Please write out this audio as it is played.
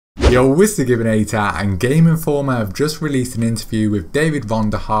Yo, what's TheGIBBYNATR, and Game Informer have just released an interview with David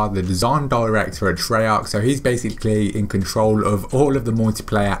Vonderhaar, the design director at Treyarch. So he's basically in control of all of the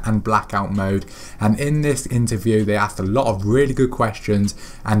multiplayer and Blackout mode, and in this interview they asked a lot of really good questions,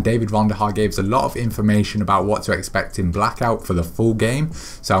 and David Vonderhaar gave us a lot of information about what to expect in Blackout for the full game.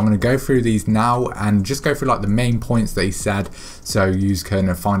 So I'm going to go through these now and just go through like the main points that he said, so you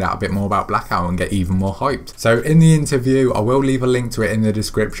can find out a bit more about Blackout and get even more hyped. So in the interview, I will leave a link to it in the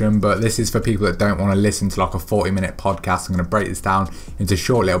description, but this is for people that don't want to listen to like a 40-minute podcast. I'm going to break this down into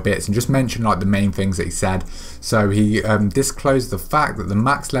short little bits and just mention like the main things that he said. So he disclosed the fact that the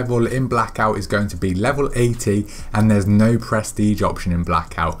max level in Blackout is going to be level 80 and there's no prestige option in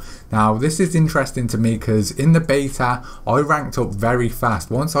Blackout. Now this is interesting to me because in the beta I ranked up very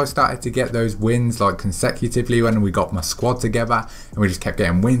fast. Once I started to get those wins like consecutively when we got my squad together and we just kept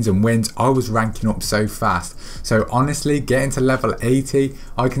getting wins and wins, I was ranking up so fast. So honestly, getting to level 80,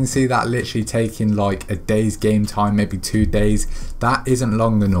 I can see that literally taking like a day's game time, maybe 2 days. That isn't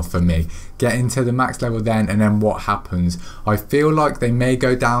long enough for me. Getting to the max level then, and then what happens? I feel like they may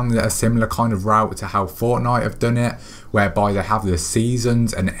go down a similar kind of route to how Fortnite have done it, whereby they have the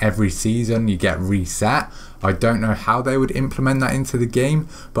seasons and every season you get reset. I don't know how they would implement that into the game,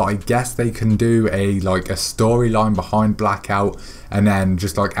 but I guess they can do a storyline behind Blackout, and then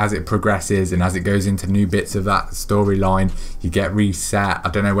just like as it progresses and as it goes into new bits of that storyline, you get reset. I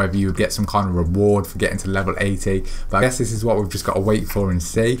don't know whether you would get some kind of reward for getting to level 80, but I guess this is what we've just got to wait for and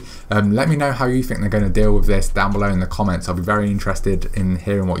see. Let me know how you think they're going to deal with this down below in the comments. I'll be very interested in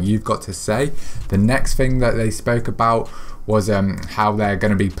hearing what you've got to say. The next thing that they spoke about was how they're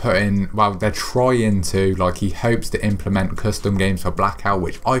going to be putting, well, they're trying to, like, he hopes to implement custom games for Blackout,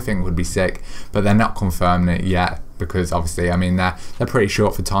 which I think would be sick, but they're not confirming it yet because obviously, I mean, they're pretty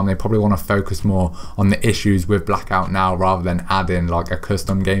short for time. They probably want to focus more on the issues with Blackout now rather than adding like a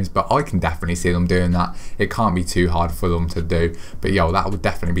custom games, but I can definitely see them doing that. It can't be too hard for them to do, but yo, that would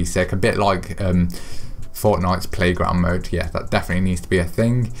definitely be sick. A bit like Fortnite's playground mode. Yeah, that definitely needs to be a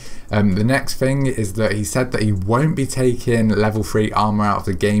thing. The next thing is that he said that he won't be taking level 3 armor out of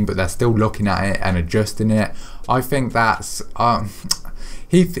the game, but they're still looking at it and adjusting it. I think that's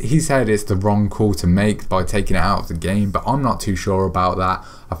he said it's the wrong call to make by taking it out of the game, but I'm not too sure about that.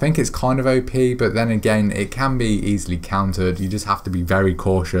 I think it's kind of OP, but then again, it can be easily countered. You just have to be very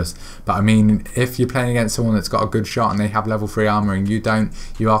cautious. But I mean, if you're playing against someone that's got a good shot and they have level 3 armor and you don't,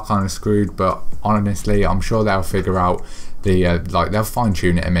 you are kind of screwed. But honestly, I'm sure they'll figure out they'll fine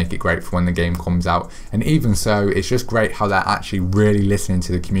tune it and make it great for when the game comes out. And even so, it's just great how they're actually really listening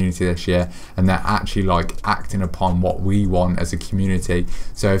to the community this year, and they're actually like acting upon what we want as a community.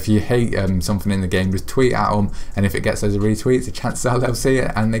 So if you hate something in the game, just tweet at them, and if it gets those retweets, the chances are they'll see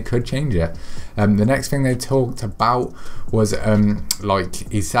it and they could change it. The next thing they talked about was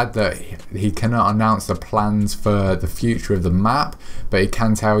like he said that he cannot announce the plans for the future of the map, but he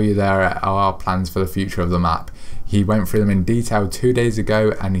can tell you there are plans for the future of the map. He went through them in detail 2 days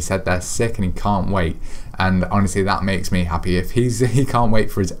ago and he said they're sick and he can't wait. And honestly, that makes me happy. If he can't wait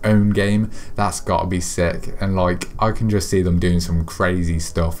for his own game, that's got to be sick. And like, I can just see them doing some crazy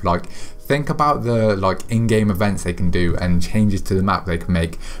stuff. Like, think about the like in-game events they can do and changes to the map they can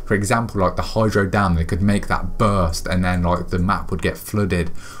make. For example, like the hydro dam, they could make that burst and then like the map would get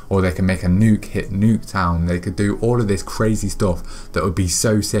flooded, or they can make a nuke hit nuke town. They could do all of this crazy stuff that would be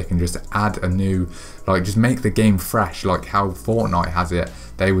so sick, and just add a new, like, just make the game fresh like how Fortnite has it.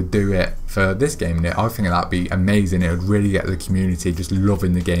 They would do it for this game, and I think that'd be amazing. It would really get the community just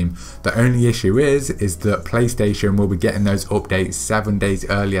loving the game. The only issue is that PlayStation will be getting those updates 7 days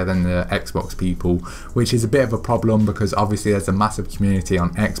earlier than the Xbox people, which is a bit of a problem because obviously there's a massive community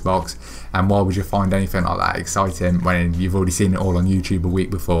on Xbox, and why would you find anything like that exciting when you've already seen it all on YouTube a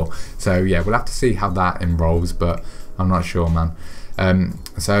week before? So yeah, we'll have to see how that enrolls, but I'm not sure, man.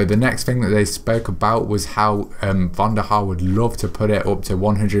 So the next thing that they spoke about was how Vonderhaar would love to put it up to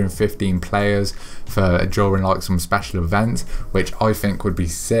 115 players for during like some special events, which I think would be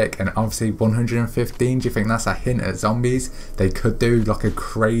sick. And obviously 115, do you think that's a hint at zombies? They could do like a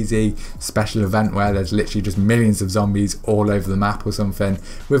crazy special event where there's literally just millions of zombies all over the map or something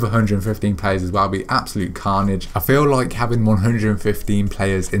with 115 players as well. It'd be absolute carnage. I feel like having 115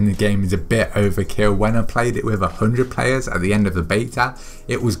 players in the game is a bit overkill. When I played it with 100 players at the end of the beta,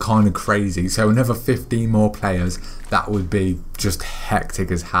 it was kind of crazy. So another 15 more players, that would be just hectic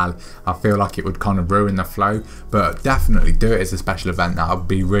as hell. I feel like it would kind of ruin the flow, but definitely do it as a special event. That would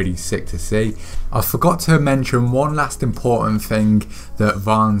be really sick to see. I forgot to mention one last important thing that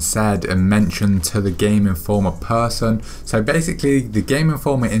Vaughn said and mentioned to the Game Informer person. So basically the Game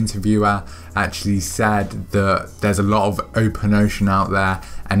Informer interviewer actually said that there's a lot of open ocean out there,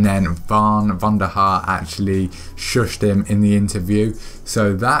 and then Van der Haar actually shushed him in the interview.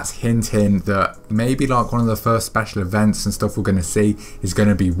 So that's hinting that maybe like one of the first special events and stuff we're going to see is going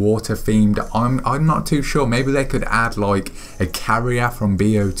to be water themed. I'm not too sure. Maybe they could add like a carrier from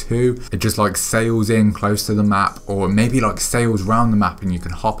BO2. It just like sails in close to the map, or maybe like sails around the map and you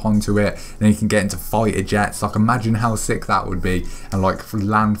can hop onto it and you can get into fighter jets. Like imagine how sick that would be, and like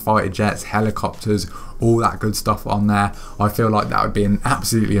land fighter jets, helicopters, all that good stuff on there. I feel like that would be an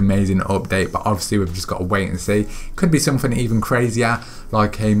absolutely amazing update, but obviously we've just got to wait and see. Could be something even crazier,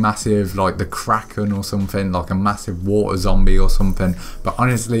 like a massive, like the Kraken or something, like a massive water zombie or something. But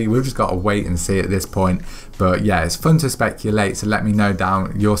honestly, we've just got to wait and see at this point. But yeah, it's fun to speculate, so let me know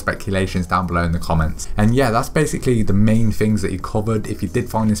down your speculations down below in the comments. And yeah, that's basically the main things that he covered. If you did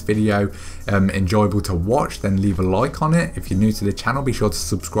find this video enjoyable to watch, then leave a like on it. If you're new to the channel, be sure to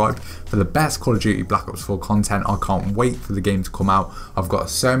subscribe for the best Call of Duty Black Ops 4 content. I can't wait for the game to come out. I've got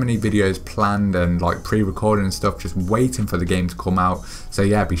so many videos planned and like pre-recorded and stuff, just waiting for the game to come out. So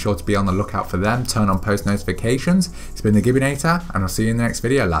yeah, be sure to be on the lookout for them. Turn on post notifications. It's been the TheGIBBYNATR, and I'll see you in the next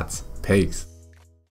video, lads. Peace.